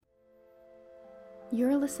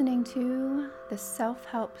You're listening to the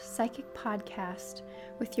Self-Help Psychic Podcast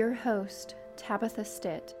with your host, Tabitha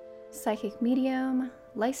Stitt, psychic medium,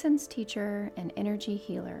 licensed teacher, and energy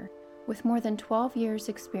healer. With more than 12 years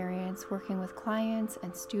experience working with clients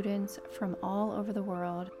and students from all over the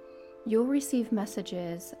world, you'll receive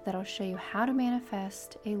messages that'll show you how to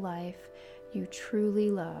manifest a life you truly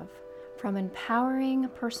love, from empowering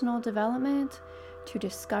personal development to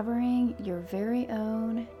discovering your very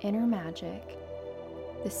own inner magic.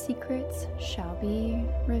 The secrets shall be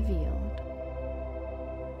revealed.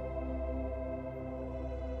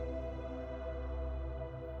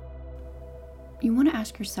 You want to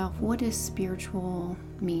ask yourself, what does spiritual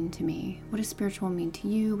mean to me? What does spiritual mean to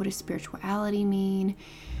you? What does spirituality mean?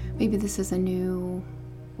 Maybe this is a new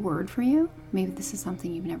word for you. Maybe this is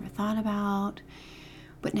something you've never thought about.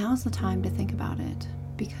 But now's the time to think about it,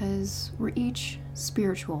 because we're each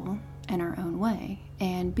spiritual in our own way.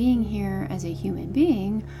 And being here as a human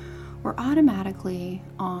being, we're automatically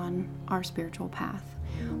on our spiritual path.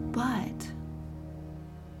 But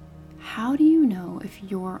how do you know if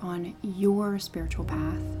you're on your spiritual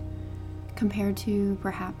path compared to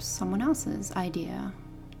perhaps someone else's idea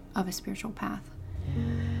of a spiritual path?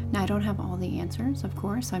 Now, I don't have all the answers, of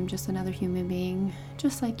course. I'm just another human being,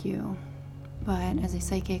 just like you. But as a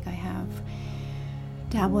psychic, I have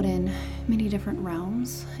dabbled in many different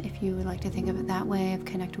realms, if you would like to think of it that way. I've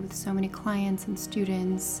connected with so many clients and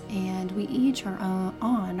students, and we each are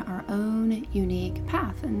on our own unique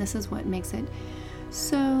path, and this is what makes it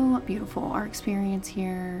so beautiful, our experience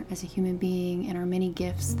here as a human being and our many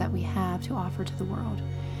gifts that we have to offer to the world.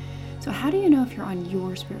 So how do you know if you're on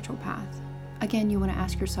your spiritual path? Again, you want to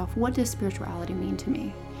ask yourself, what does spirituality mean to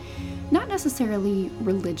me? Not necessarily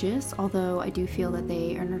religious, although I do feel that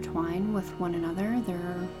they intertwine with one another.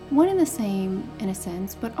 They're one and the same in a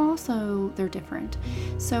sense, but also they're different.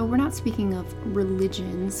 So we're not speaking of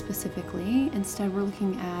religion specifically. Instead, we're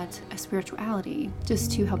looking at a spirituality.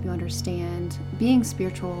 Just to help you understand, being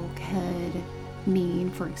spiritual could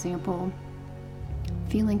mean, for example,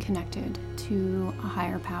 feeling connected to a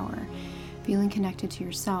higher power, feeling connected to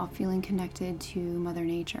yourself, feeling connected to Mother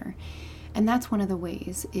Nature. And that's one of the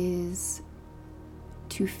ways, is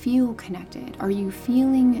to feel connected. Are you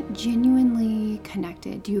feeling genuinely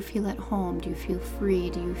connected? Do you feel at home? Do you feel free?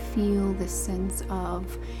 Do you feel this sense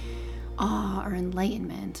of awe or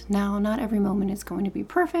enlightenment? Now, not every moment is going to be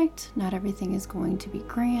perfect. Not everything is going to be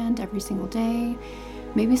grand every single day.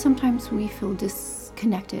 Maybe sometimes we feel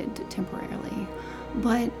disconnected temporarily.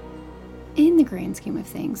 But in the grand scheme of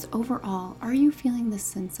things, overall, are you feeling this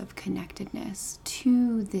sense of connectedness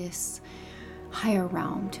to this higher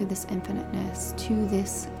realm, to this infiniteness, to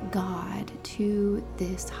this God, to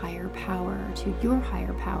this higher power, to your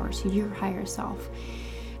higher self?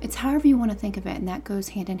 It's however you want to think of it, and that goes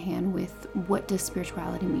hand in hand with what does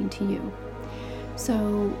spirituality mean to you.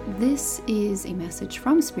 So this is a message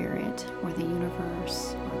from Spirit, or the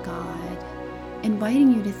universe, or God,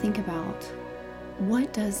 inviting you to think about,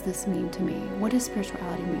 what does this mean to me? What does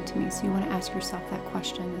spirituality mean to me? So you want to ask yourself that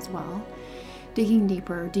question as well. Digging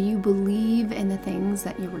deeper, do you believe in the things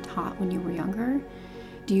that you were taught when you were younger?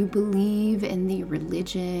 Do you believe in the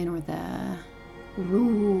religion or the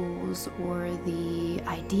rules or the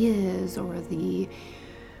ideas or the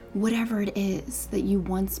whatever it is that you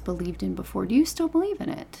once believed in before? Do you still believe in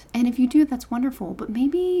it? And if you do, that's wonderful, but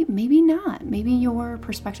maybe not. Maybe your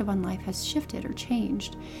perspective on life has shifted or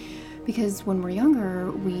changed. Because when we're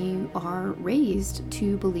younger, we are raised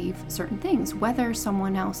to believe certain things. Whether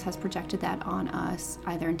someone else has projected that on us,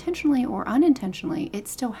 either intentionally or unintentionally, it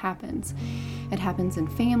still happens. It happens in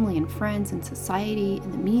family and friends and society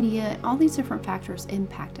and the media. All these different factors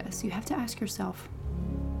impact us. You have to ask yourself,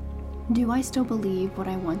 do I still believe what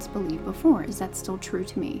I once believed before? Is that still true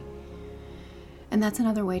to me? And that's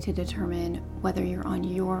another way to determine whether you're on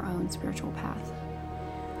your own spiritual path.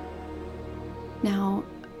 Now,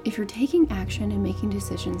 if you're taking action and making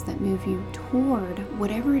decisions that move you toward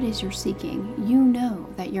whatever it is you're seeking, you know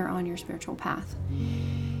that you're on your spiritual path.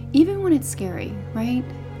 Even when it's scary, right?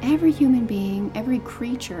 Every human being, every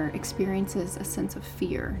creature experiences a sense of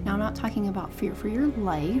fear. Now, I'm not talking about fear for your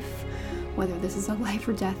life, whether this is a life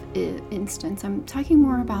or death instance. I'm talking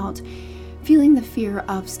more about feeling the fear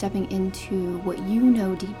of stepping into what you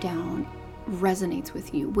know deep down resonates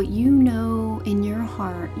with you, what you know in your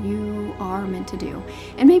heart you are meant to do.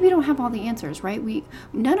 And maybe you don't have all the answers, right?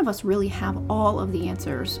 None of us really have all of the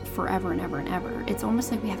answers forever and ever and ever. It's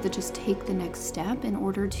almost like we have to just take the next step in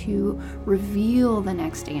order to reveal the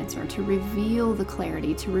next answer, to reveal the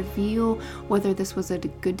clarity, to reveal whether this was a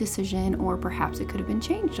good decision or perhaps it could have been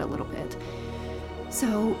changed a little bit.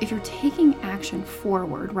 So if you're taking action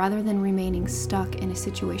forward rather than remaining stuck in a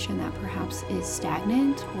situation that perhaps is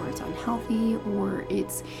stagnant or it's unhealthy or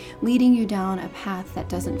it's leading you down a path that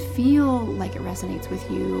doesn't feel like it resonates with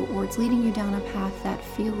you, or it's leading you down a path that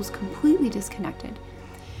feels completely disconnected,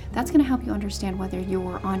 that's going to help you understand whether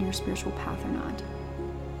you're on your spiritual path or not.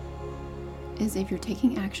 Is if you're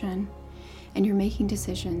taking action and you're making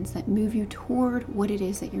decisions that move you toward what it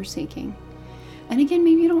is that you're seeking. And again,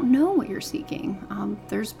 maybe you don't know what you're seeking.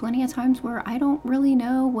 There's plenty of times where I don't really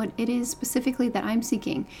know what it is specifically that I'm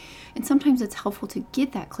seeking. And sometimes it's helpful to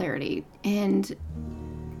get that clarity and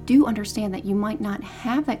do understand that you might not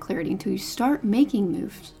have that clarity until you start making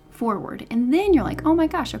moves forward. And then you're like, oh my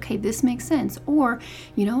gosh, okay, this makes sense. Or,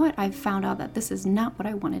 you know what, I've found out that this is not what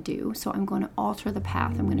I want to do. So I'm going to alter the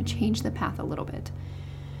path. I'm going to change the path a little bit.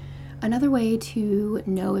 Another way to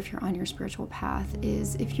know if you're on your spiritual path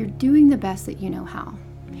is if you're doing the best that you know how,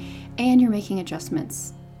 and you're making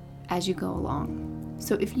adjustments as you go along.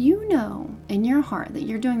 So if you know in your heart that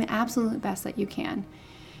you're doing the absolute best that you can,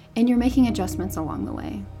 and you're making adjustments along the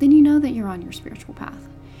way, then you know that you're on your spiritual path.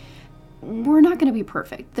 We're not going to be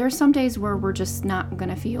perfect. There's some days where we're just not going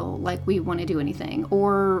to feel like we want to do anything,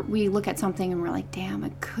 or we look at something and we're like, damn, I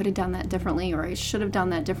could have done that differently, or I should have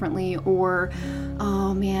done that differently, or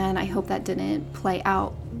oh man, I hope that didn't play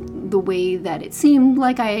out the way that it seemed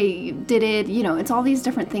like I did it. You know, it's all these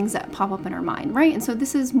different things that pop up in our mind, right? And so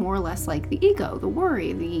this is more or less like the ego, the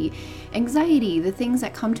worry, the anxiety, the things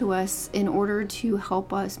that come to us in order to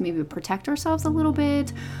help us maybe protect ourselves a little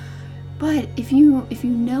bit. But if you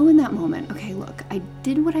know in that moment, okay, look, I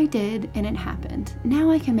did what I did and it happened.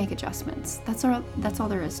 Now I can make adjustments. That's all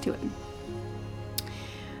there is to it.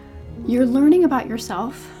 You're learning about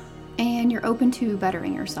yourself and you're open to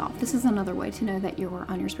bettering yourself. This is another way to know that you're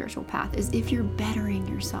on your spiritual path, is if you're bettering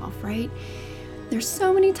yourself, right? There's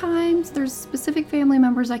so many times, there's specific family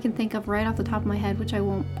members I can think of right off the top of my head, which I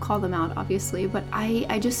won't call them out, obviously, but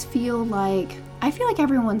I just feel like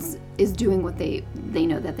everyone's is doing what they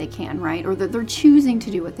know that they can, right? Or that they're choosing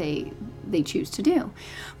to do what they choose to do.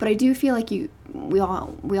 But I do feel like we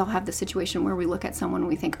all have the situation where we look at someone and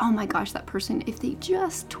we think, oh my gosh, that person, if they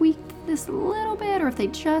just tweaked this a little bit, or if they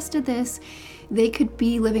just did this, they could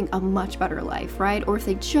be living a much better life, right? Or if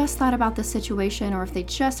they just thought about the situation, or if they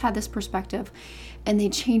just had this perspective and they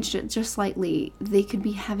changed it just slightly, they could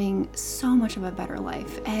be having so much of a better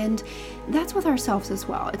life. And that's with ourselves as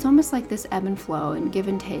well. It's almost like this ebb and flow and give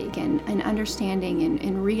and take and understanding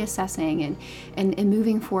and reassessing and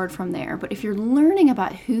moving forward from there. But if you're learning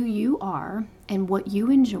about who you are and what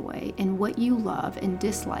you enjoy and what you love and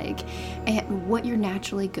dislike and what you're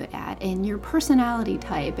naturally good at and your personality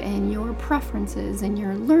type and your preferences and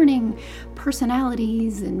your learning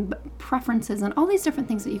personalities and preferences and all these different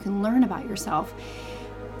things that you can learn about yourself,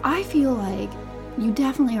 I feel like you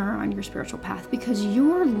definitely are on your spiritual path, because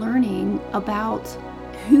you're learning about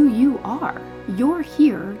who you are. You're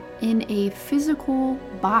here in a physical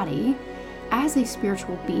body as a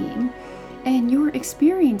spiritual being, and you're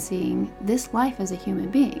experiencing this life as a human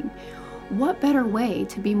being. What better way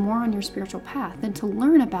to be more on your spiritual path than to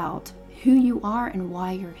learn about who you are and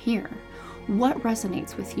why you're here? What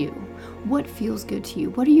resonates with you? What feels good to you?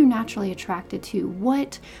 What are you naturally attracted to?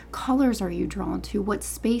 What colors are you drawn to? What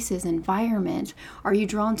spaces, environment? Are you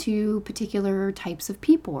drawn to particular types of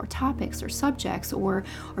people or topics or subjects? Or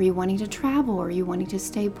are you wanting to travel? Are you wanting to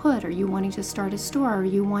stay put? Are you wanting to start a store? Are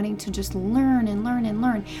you wanting to just learn and learn and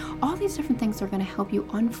learn? All these different things are going to help you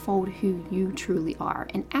unfold who you truly are.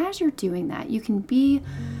 And as you're doing that, you can be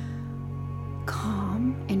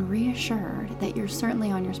calm and reassured that you're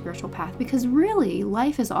certainly on your spiritual path, because really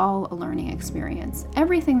life is all a learning experience.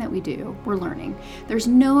 Everything that we do, we're learning. There's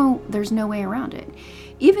no way around it.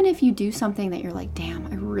 Even if you do something that you're like, damn,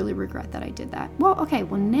 I really regret that I did that. Well, okay,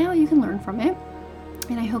 well now you can learn from it.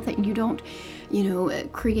 And I hope that you don't,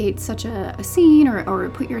 create such a scene or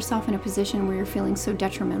put yourself in a position where you're feeling so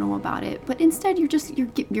detrimental about it. But instead,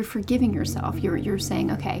 you're forgiving yourself. You're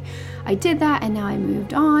saying, okay, I did that, and now I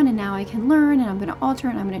moved on, and now I can learn, and I'm going to alter,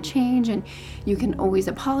 and I'm going to change. And you can always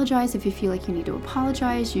apologize if you feel like you need to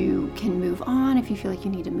apologize. You can move on if you feel like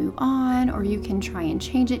you need to move on, or you can try and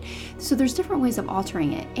change it. So there's different ways of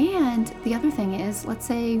altering it. And the other thing is, let's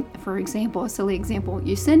say, for example, a silly example,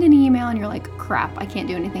 you send an email and you're like, crap, I can't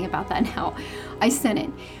do anything about that now. I sent it.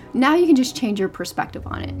 Now you can just change your perspective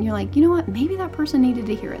on it. And you're like, you know what? Maybe that person needed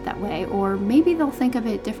to hear it that way, or maybe they'll think of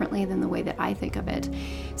it differently than the way that I think of it.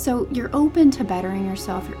 So you're open to bettering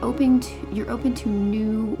yourself. You're open to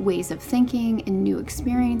new ways of thinking and new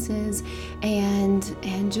experiences, and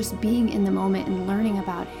just being in the moment and learning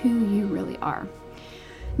about who you really are.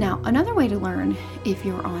 Now, another way to learn if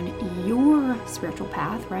you're on your spiritual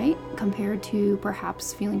path, right, compared to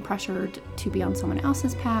perhaps feeling pressured to be on someone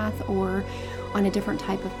else's path or on a different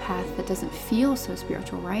type of path that doesn't feel so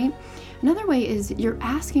spiritual, right? Another way is you're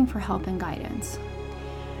asking for help and guidance.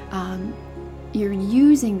 You're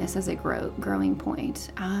using this as a growing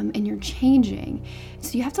point, and you're changing.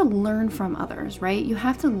 So you have to learn from others, right? You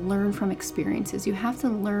have to learn from experiences. You have to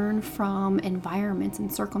learn from environments and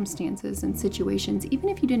circumstances and situations, even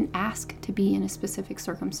if you didn't ask to be in a specific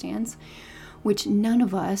circumstance, which none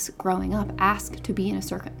of us growing up ask to be in a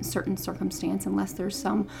certain circumstance unless there's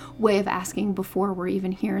some way of asking before we're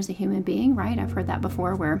even here as a human being, right? I've heard that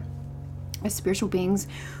before, where as spiritual beings,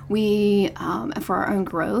 we, for our own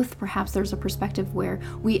growth, perhaps there's a perspective where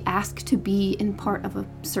we ask to be in part of a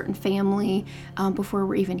certain family before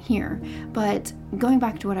we're even here. But going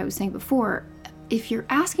back to what I was saying before, if you're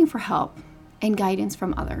asking for help and guidance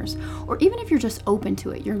from others, or even if you're just open to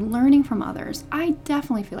it, you're learning from others, I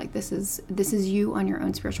definitely feel like this is you on your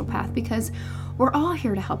own spiritual path, because we're all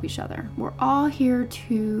here to help each other. We're all here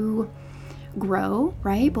to grow,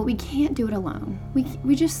 right? But we can't do it alone.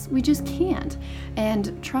 We just can't.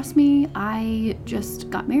 And trust me, I just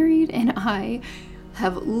got married and I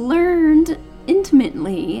have learned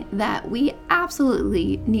intimately that we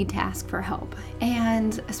absolutely need to ask for help.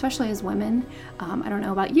 And especially as women, I don't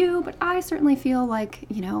know about you, but I certainly feel like,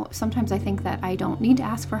 sometimes I think that I don't need to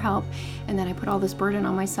ask for help, and then I put all this burden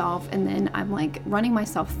on myself, and then I'm like running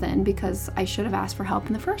myself thin because I should have asked for help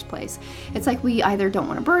in the first place. It's like we either don't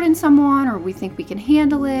want to burden someone, or we think we can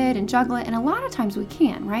handle it and juggle it, and a lot of times we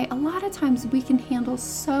can, right? A lot of times we can handle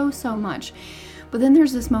so much. But then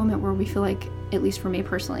there's this moment where we feel like, at least for me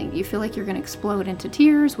personally, you feel like you're going to explode into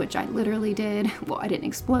tears, which I literally did. Well, I didn't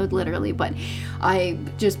explode literally, but I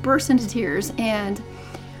just burst into tears, and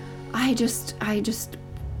I just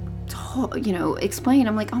explained,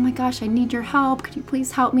 I'm like, oh my gosh, I need your help. Could you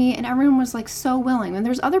please help me? And everyone was like so willing. And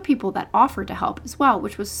there's other people that offered to help as well,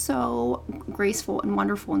 which was so graceful and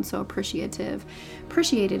wonderful and so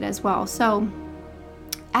appreciated as well. So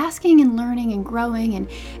asking and learning and growing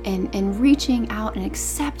and reaching out and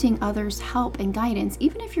accepting others' help and guidance,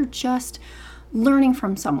 even if you're just learning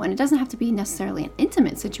from someone. It doesn't have to be necessarily an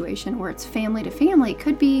intimate situation where it's family to family. It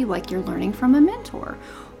could be like you're learning from a mentor,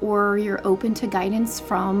 or you're open to guidance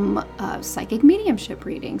from psychic mediumship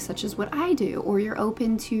readings, such as what I do, or you're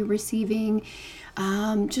open to receiving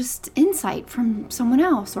just insight from someone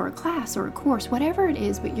else, or a class or a course, whatever it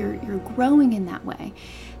is, but you're growing in that way.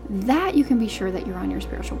 That you can be sure that you're on your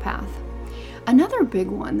spiritual path. Another big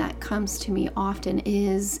one that comes to me often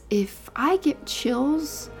is if I get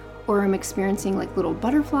chills, or I'm experiencing like little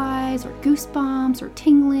butterflies or goosebumps or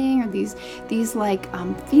tingling, or these like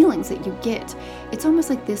feelings that you get. It's almost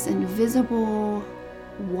like this invisible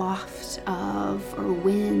waft of, or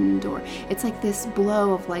wind, or it's like this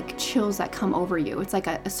blow of like chills that come over you. It's like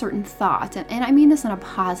a certain thought, and I mean this in a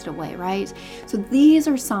positive way, right? So these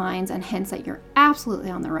are signs and hints that you're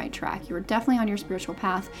absolutely on the right track. You're definitely on your spiritual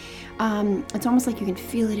path. It's almost like you can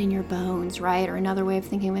feel it in your bones, right? Or another way of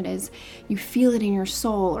thinking of it is you feel it in your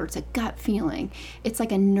soul, or it's a gut feeling. It's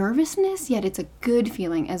like a nervousness, yet it's a good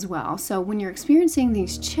feeling as well. So when you're experiencing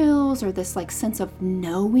these chills, or this like sense of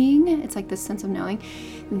knowing, it's like this sense of knowing,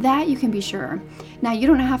 that you can be sure. Now, you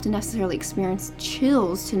don't have to necessarily experience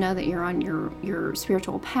chills to know that you're on your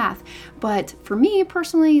spiritual path, but for me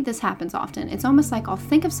personally, this happens often. It's almost like I'll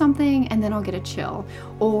think of something and then I'll get a chill,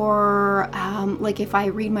 or like if I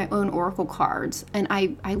read my own oracle cards, and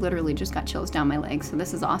I literally just got chills down my legs. So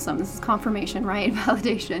this is awesome. This is confirmation, right?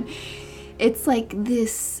 Validation. It's like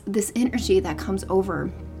this energy that comes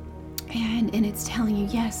over, and it's telling you,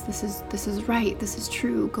 yes, this is right, this is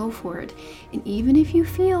true, go for it. And even if you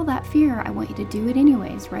feel that fear, I want you to do it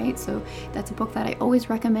anyways, right? So that's a book that I always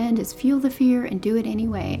recommend, is Feel the Fear and Do It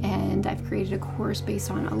Anyway. And I've created a course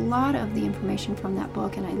based on a lot of the information from that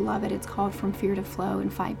book, and I love it. It's called From Fear to Flow in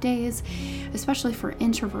 5 days, especially for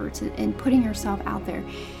introverts and putting yourself out there.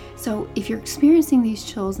 So if you're experiencing these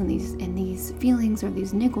chills and these feelings, or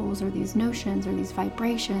these niggles, or these notions, or these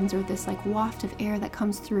vibrations, or this like waft of air that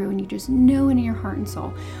comes through, and you just know it in your heart and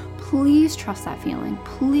soul, please trust that feeling.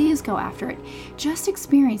 Please go after it. Just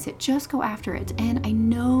experience it. Just go after it. And I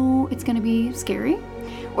know it's going to be scary,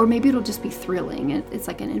 or maybe it'll just be thrilling. It's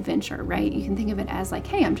like an adventure, right? You can think of it as like,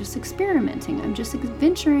 hey, I'm just experimenting. I'm just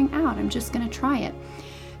venturing out. I'm just going to try it.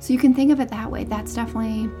 So you can think of it that way. That's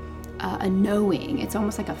definitely a knowing. It's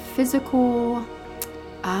almost like a physical,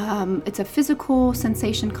 it's a physical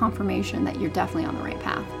sensation confirmation that you're definitely on the right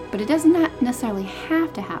path. But it does not necessarily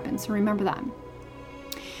have to happen, so remember that.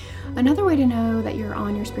 Another way to know that you're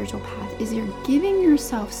on your spiritual path is you're giving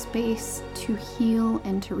yourself space to heal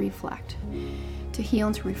and to reflect. To heal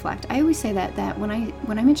and to reflect. I always say that when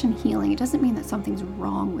I mention healing, it doesn't mean that something's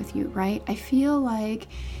wrong with you, right? I feel like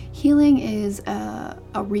healing is a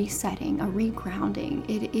resetting, a regrounding.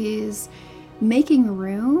 It is making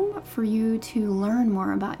room for you to learn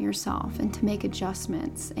more about yourself and to make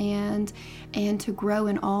adjustments and to grow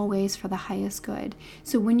in all ways for the highest good.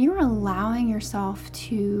 So when you're allowing yourself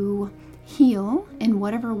to heal in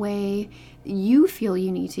whatever way you feel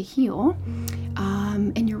you need to heal,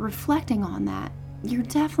 and you're reflecting on that, you're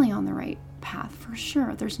definitely on the right path for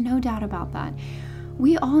sure. There's no doubt about that.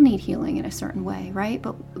 We all need healing in a certain way, right?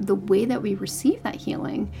 But the way that we receive that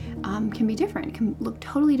healing can be different. It can look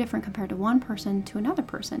totally different compared to one person to another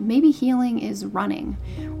person. Maybe healing is running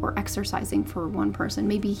or exercising for one person.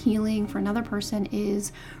 Maybe healing for another person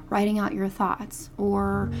is writing out your thoughts.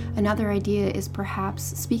 Or another idea is perhaps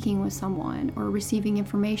speaking with someone or receiving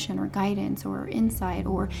information or guidance or insight.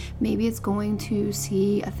 Or maybe it's going to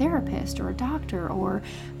see a therapist or a doctor, or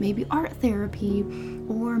maybe art therapy.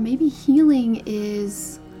 Or maybe healing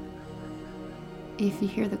is, if you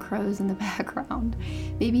hear the crows in the background,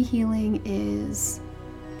 maybe healing is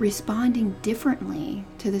responding differently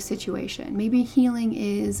to the situation. Maybe healing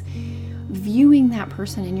is viewing that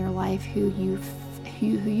person in your life who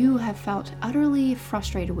you have felt utterly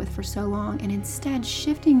frustrated with for so long, and instead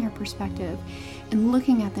shifting your perspective and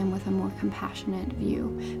looking at them with a more compassionate view.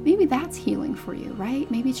 Maybe that's healing for you, right?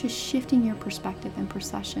 Maybe it's just shifting your perspective and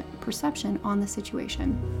perception on the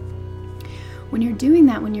situation. When you're doing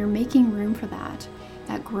that, when you're making room for that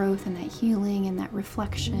growth and that healing and that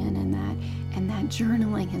reflection and that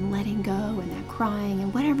journaling and letting go and that crying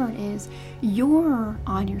and whatever it is, you're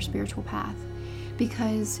on your spiritual path.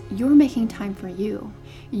 Because you're making time for you.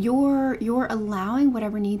 You're allowing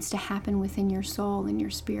whatever needs to happen within your soul and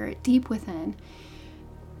your spirit, deep within,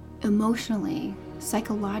 emotionally,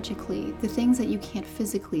 psychologically, the things that you can't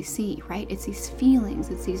physically see, right? It's these feelings,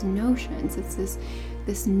 it's these notions, it's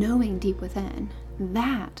this knowing deep within.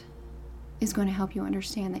 That is going to help you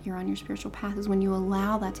understand that you're on your spiritual path, is when you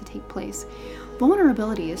allow that to take place.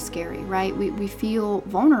 Vulnerability is scary, right? We feel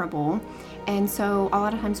vulnerable, and so a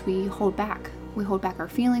lot of times we hold back. We hold back our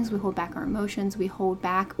feelings, we hold back our emotions, we hold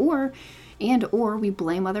back or we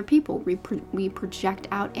blame other people. We project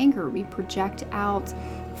out anger, we project out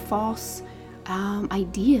false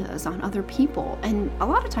ideas on other people. And a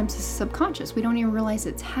lot of times this is subconscious. We don't even realize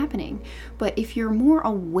it's happening. But if you're more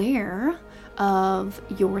aware of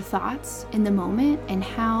your thoughts in the moment and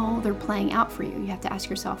how they're playing out for you, you have to ask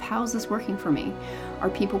yourself, how is this working for me? Are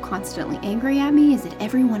people constantly angry at me? Is it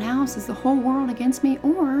everyone else? Is the whole world against me?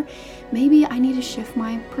 Or maybe I need to shift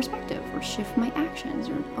my perspective or shift my actions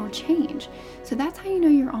or change. So that's how you know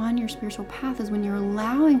you're on your spiritual path, is when you're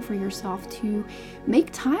allowing for yourself to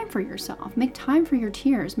make time for yourself, make time for your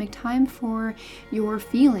tears, make time for your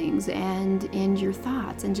feelings and your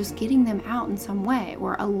thoughts, and just getting them out in some way,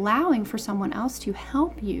 or allowing for someone else to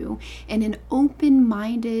help you in an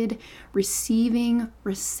open-minded, receiving,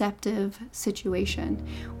 receptive situation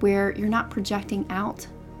where you're not projecting out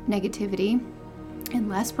negativity,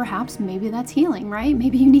 unless perhaps maybe that's healing, right?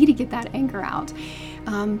 Maybe you need to get that anger out.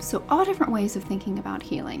 So all different ways of thinking about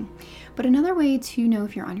healing. But another way to know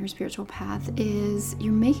if you're on your spiritual path is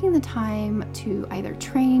you're making the time to either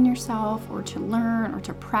train yourself or to learn or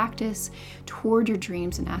to practice toward your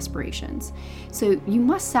dreams and aspirations. So you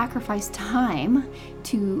must sacrifice time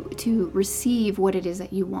to receive what it is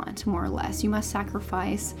that you want, more or less. You must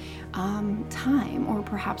sacrifice time or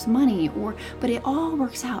perhaps money, but it all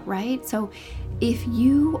works out, right? So if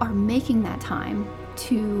you are making that time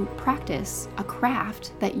to practice a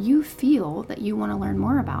craft that you feel that you want to learn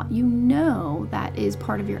more about, you know that is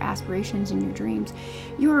part of your aspirations and your dreams,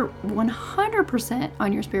 you're 100%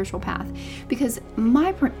 on your spiritual path. Because my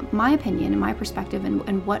opinion and my perspective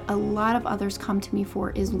and what a lot of others come to me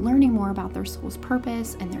for is learning more about their soul's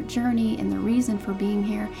purpose and their journey and the reason for being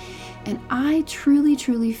here. And I truly,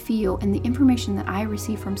 truly feel, and the information that I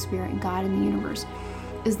receive from Spirit and God and the universe,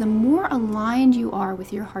 is the more aligned you are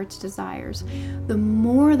with your heart's desires, the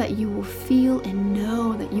more that you will feel and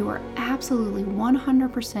know that you are absolutely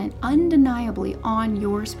 100% undeniably on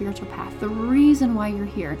your spiritual path. The reason why you're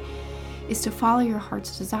here is to follow your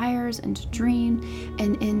heart's desires and to dream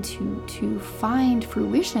and to find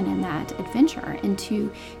fruition in that adventure, and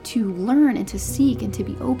to learn and to seek and to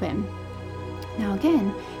be open. Now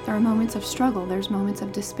again, there are moments of struggle, there's moments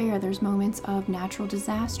of despair, there's moments of natural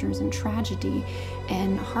disasters and tragedy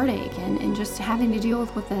and heartache and just having to deal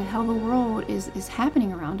with what the hell the world is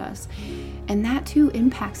happening around us. And that too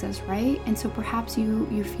impacts us, right? And so perhaps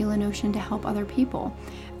you feel a notion to help other people.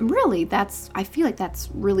 And really, I feel like that's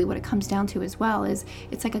really what it comes down to as well, is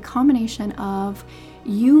it's like a combination of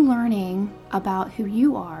you learning about who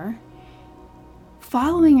you are,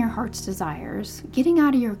 following your heart's desires, getting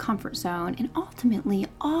out of your comfort zone, and ultimately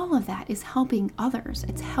all of that is helping others.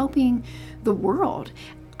 It's helping the world.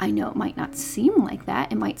 I know it might not seem like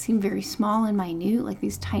that. It might seem very small and minute, like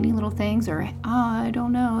these tiny little things, or I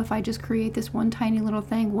don't know, if I just create this one tiny little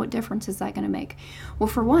thing, what difference is that going to make? Well,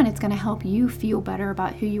 for one, it's going to help you feel better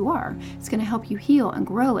about who you are. It's going to help you heal and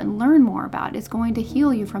grow and learn more about it. It's going to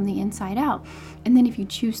heal you from the inside out. And then if you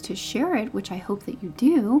choose to share it, which I hope that you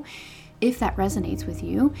do, if that resonates with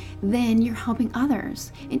you, then you're helping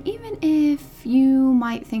others. And even if you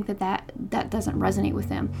might think that doesn't resonate with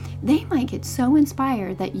them, they might get so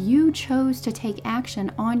inspired that you chose to take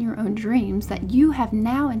action on your own dreams that you have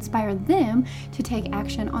now inspired them to take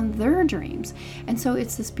action on their dreams. And so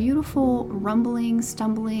it's this beautiful rumbling,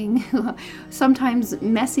 stumbling, sometimes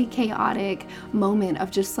messy, chaotic moment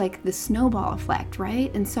of just like the snowball effect,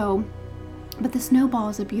 right? And so but the snowball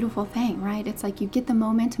is a beautiful thing, right? It's like you get the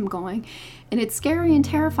momentum going, and it's scary and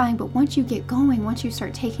terrifying, but once you get going, once you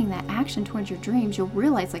start taking that action towards your dreams, you'll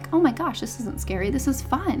realize like, oh my gosh, this isn't scary, this is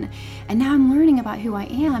fun. And now I'm learning about who I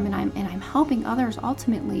am, and I'm helping others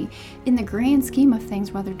ultimately in the grand scheme of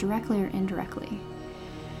things, whether directly or indirectly.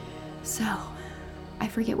 So I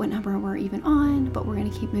forget what number we're even on, but we're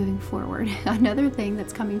going to keep moving forward. Another thing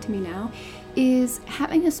that's coming to me now is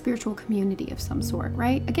having a spiritual community of some sort,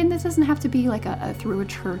 right? Again, this doesn't have to be like through a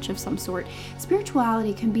church of some sort.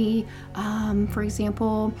 Spirituality can be, for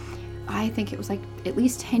example, I think it was like at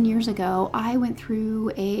least 10 years ago, I went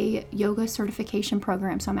through a yoga certification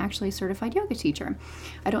program. So I'm actually a certified yoga teacher.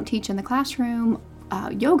 I don't teach in the classroom,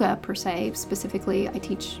 yoga per se, specifically. I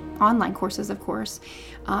teach online courses, of course,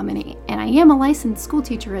 and I am a licensed school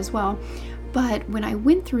teacher as well. But when I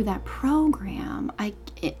went through that program,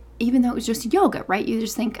 even though it was just yoga, right? You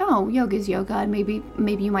just think, oh, yoga is yoga, and maybe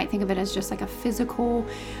you might think of it as just like a physical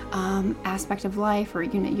aspect of life, or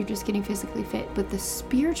you're just getting physically fit. But the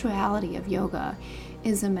spirituality of yoga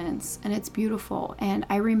is immense, and it's beautiful. And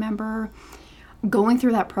I remember going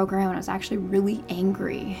through that program, and I was actually really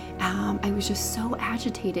angry. I was just so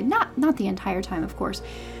agitated, not the entire time, of course,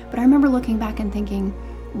 but I remember looking back and thinking,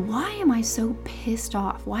 why am I so pissed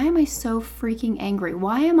off? Why am I so freaking angry?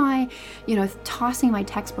 Why am I, tossing my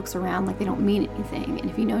textbooks around like they don't mean anything? And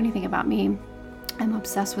if you know anything about me, I'm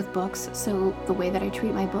obsessed with books. So the way that I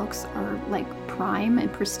treat my books are like prime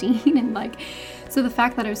and pristine. And so the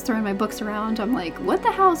fact that I was throwing my books around, I'm like, what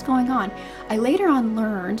the hell is going on? I later on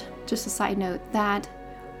learned, just a side note, that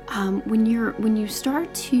when you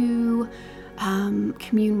start to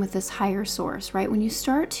commune with this higher source, right? When you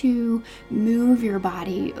start to move your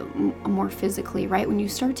body more physically, right? When you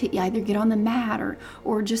start to either get on the mat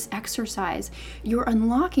or just exercise, you're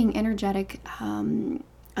unlocking energetic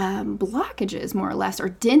blockages, more or less, or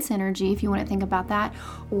dense energy, if you want to think about that,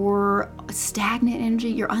 or stagnant energy.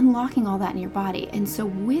 You're unlocking all that in your body. And so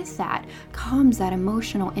with that comes that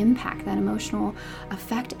emotional impact, that emotional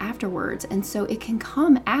effect afterwards. And so it can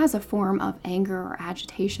come as a form of anger or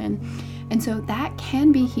agitation. And so that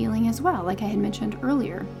can be healing as well, like I had mentioned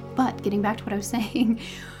earlier. But getting back to what I was saying,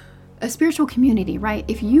 a spiritual community, right?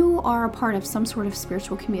 If you are a part of some sort of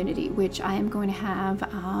spiritual community, which I am going to have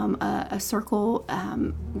a circle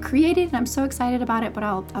created, and I'm so excited about it, but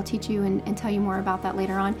I'll teach you and tell you more about that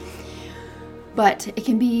later on. But it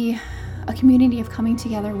can be a community of coming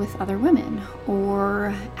together with other women,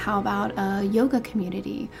 or how about a yoga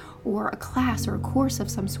community, or a class or a course of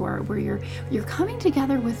some sort where you're coming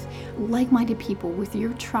together with like-minded people, with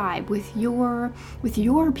your tribe, with your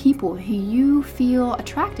people who you feel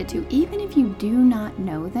attracted to, even if you do not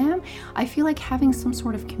know them. I feel like having some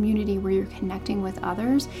sort of community where you're connecting with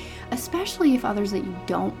others, especially if others that you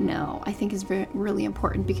don't know, I think is really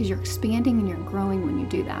important, because you're expanding and you're growing when you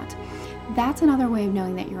do that. That's another way of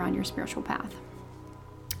knowing that you're on your spiritual path.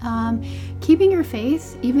 Keeping your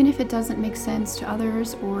faith, even if it doesn't make sense to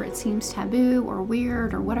others, or it seems taboo or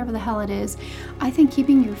weird or whatever the hell it is, I think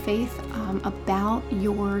keeping your faith about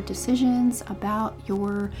your decisions, about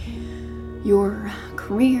your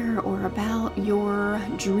career, or about your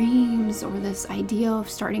dreams, or this idea of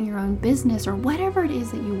starting your own business, or whatever it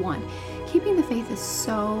is that you want, keeping the faith is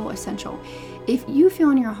so essential. If you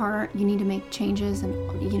feel in your heart you need to make changes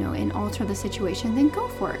and alter the situation, then go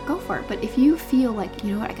for it. But if you feel like,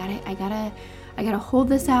 you know what, I gotta hold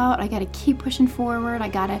this out. I gotta keep pushing forward. I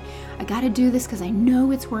gotta do this because I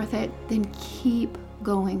know it's worth it. Then keep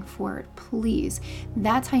going for it, please.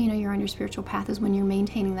 That's how you know you're on your spiritual path, is when you're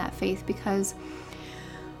maintaining that faith, because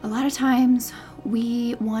a lot of times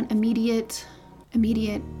we want immediate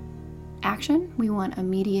action. We want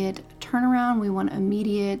immediate turnaround. We want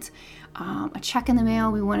immediate a check in the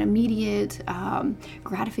mail. We want immediate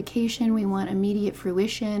gratification. We want immediate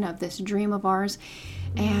fruition of this dream of ours.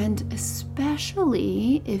 And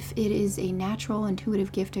especially if it is a natural,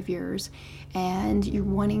 intuitive gift of yours and you're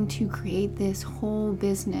wanting to create this whole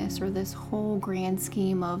business or this whole grand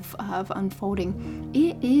scheme of unfolding,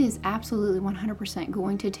 it is absolutely 100%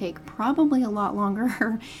 going to take probably a lot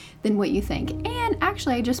longer than what you think. And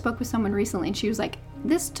actually, I just spoke with someone recently and she was like,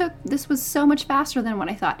 this was so much faster than what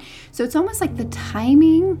I thought. So it's almost like the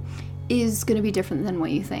timing is going to be different than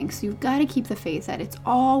what you think. So you've got to keep the faith that it's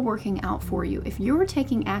all working out for you. If you're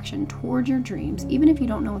taking action toward your dreams, even if you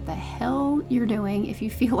don't know what the hell you're doing, if you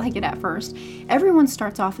feel like it at first, everyone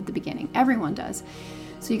starts off at the beginning. Everyone does.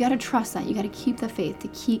 So you got to trust that. You got to keep the faith to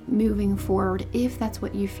keep moving forward if that's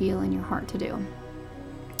what you feel in your heart to do.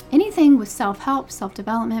 Anything with self-help,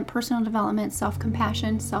 self-development, personal development,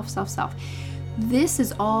 self-compassion, self. This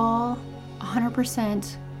is all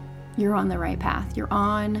 100% you're on the right path. You're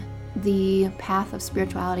on the path of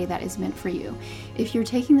spirituality that is meant for you. If you're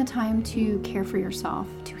taking the time to care for yourself,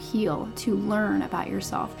 to heal, to learn about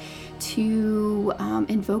yourself, to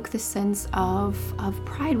invoke the sense of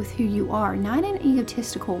pride with who you are, not in an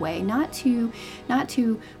egotistical way, not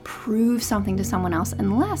to prove something to someone else,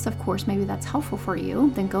 unless, of course, maybe that's helpful for you,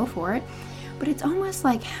 then go for it. But it's almost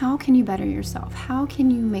like, how can you better yourself? How can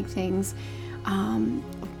you make things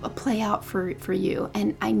play out for you?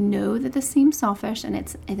 And I know that this seems selfish, and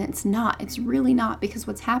it's not. It's really not, because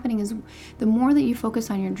what's happening is the more that you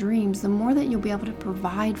focus on your dreams, the more that you'll be able to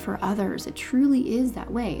provide for others. It truly is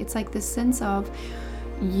that way. It's like this sense of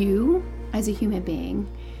you as a human being,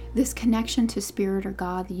 this connection to spirit or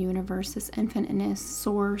God, the universe, this infiniteness,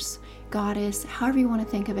 source, goddess, however you want to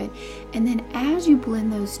think of it. And then as you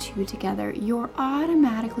blend those two together, you're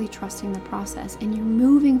automatically trusting the process and you're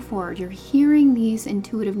moving forward. You're hearing these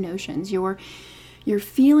intuitive notions. You're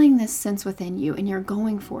feeling this sense within you and you're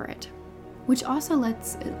going for it. Which also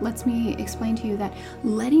lets me explain to you that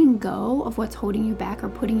letting go of what's holding you back or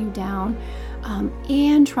putting you down,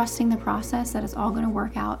 and trusting the process that it's all going to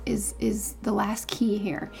work out is the last key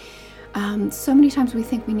here. So many times we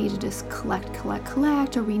think we need to just collect,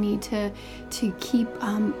 or we need to keep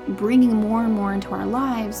bringing more and more into our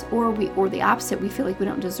lives, or the opposite, we feel like we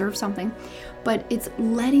don't deserve something. But it's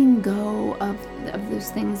letting go of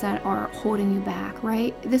those things that are holding you back,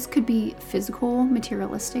 right? This could be physical,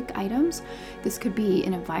 materialistic items. This could be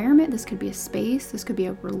an environment. This could be a space. This could be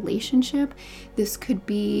a relationship. This could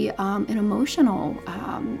be an emotional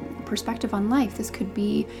perspective on life. This could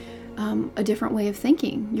be a different way of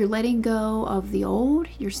thinking. You're letting go of the old,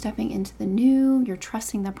 you're stepping into the new, you're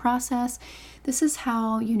trusting the process. This is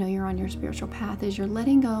how you know you're on your spiritual path, is you're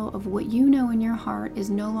letting go of what you know in your heart is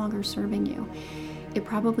no longer serving you. It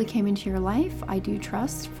probably came into your life, I do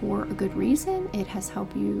trust, for a good reason. It has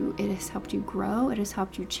helped you grow, it has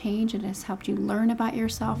helped you change, it has helped you learn about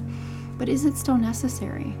yourself. But is it still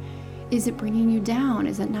necessary? Is it bringing you down?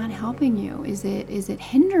 Is it not helping you? Is it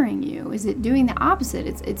hindering you? Is it doing the opposite?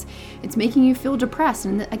 It's making you feel depressed.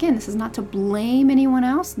 And again, this is not to blame anyone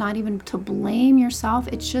else, not even to blame yourself.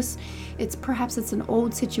 It's perhaps an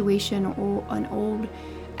old situation or an old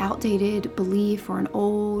outdated belief or an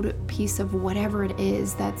old piece of whatever it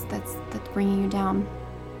is that's bringing you down.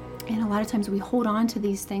 And a lot of times we hold on to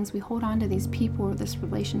these things, we hold on to these people or this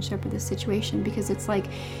relationship or this situation because it's like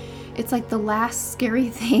the last scary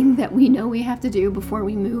thing that we know we have to do before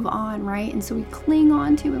we move on, right? And so we cling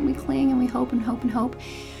on to it, and we cling and we hope and hope and hope.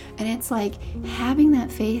 And it's like having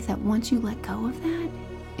that faith that once you let go of that,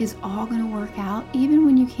 is all going to work out, even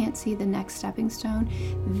when you can't see the next stepping stone.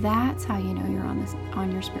 That's how you know you're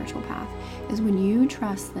on your spiritual path, is when you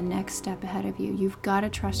trust the next step ahead of you. You've got to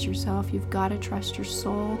trust yourself. You've got to trust your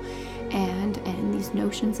soul, and these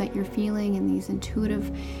notions that you're feeling, and these intuitive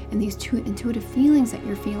feelings that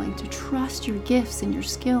you're feeling. To trust your gifts and your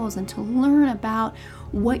skills, and to learn about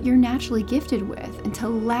what you're naturally gifted with, and to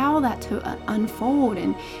allow that to unfold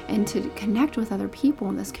and to connect with other people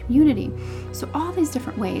in this community. So all these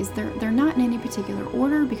different ways, they're not in any particular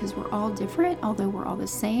order, because we're all different. Although we're all the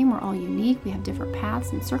same, we're all unique, we have different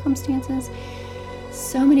paths and circumstances.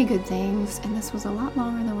 So many good things, and this was a lot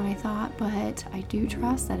longer than what I thought, but I do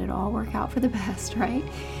trust that it'll all work out for the best, right?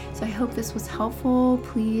 So I hope this was helpful.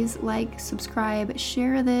 Please like, subscribe,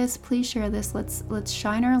 share this. Please share this. Let's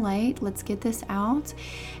shine our light. Let's get this out.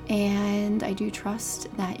 And I do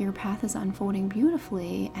trust that your path is unfolding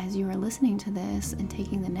beautifully as you are listening to this and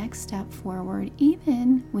taking the next step forward.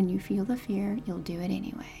 Even when you feel the fear, you'll do it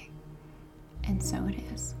anyway. And so it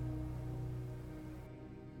is.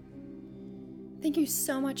 Thank you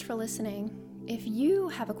so much for listening. If you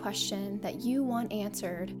have a question that you want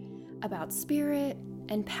answered about spirit,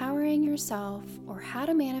 empowering yourself, or how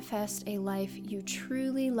to manifest a life you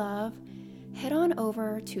truly love, head on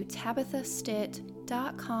over to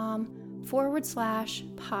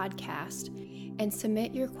tabithastitt.com/podcast and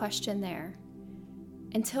submit your question there.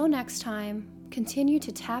 Until next time, continue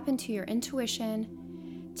to tap into your intuition,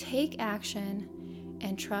 take action,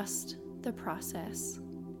 and trust the process.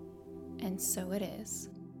 And so it is.